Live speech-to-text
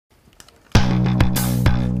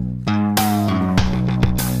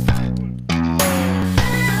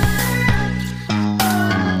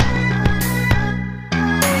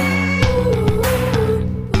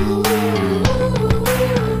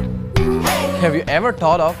Have you ever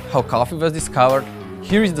thought of how coffee was discovered?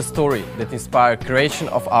 Here is the story that inspired creation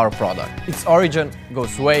of our product. Its origin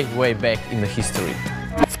goes way, way back in the history.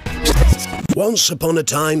 Once upon a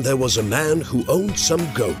time there was a man who owned some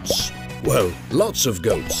goats. Well, lots of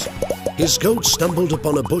goats. His goats stumbled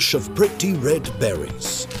upon a bush of pretty red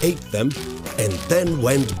berries, ate them, and then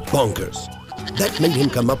went bonkers. That made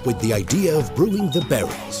him come up with the idea of brewing the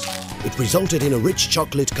berries. It resulted in a rich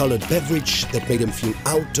chocolate-colored beverage that made him feel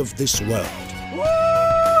out of this world.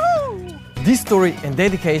 This story and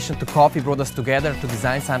dedication to coffee brought us together to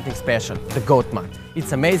design something special, the goat mat.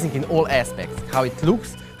 It's amazing in all aspects, how it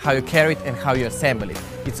looks, how you carry it and how you assemble it.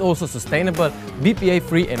 It's also sustainable,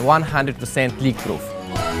 BPA-free and 100% leak-proof.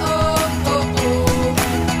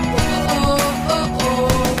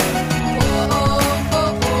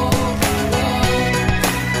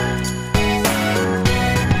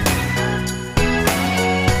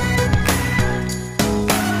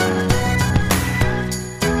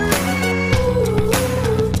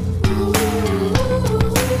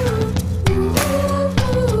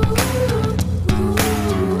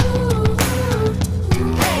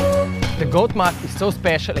 The goat mat is so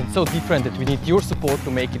special and so different that we need your support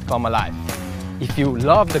to make it come alive. If you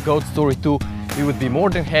love the goat story too, we would be more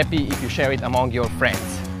than happy if you share it among your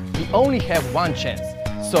friends. We only have one chance,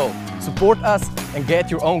 so support us and get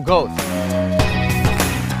your own goat.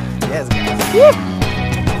 Yes, guys. Woo!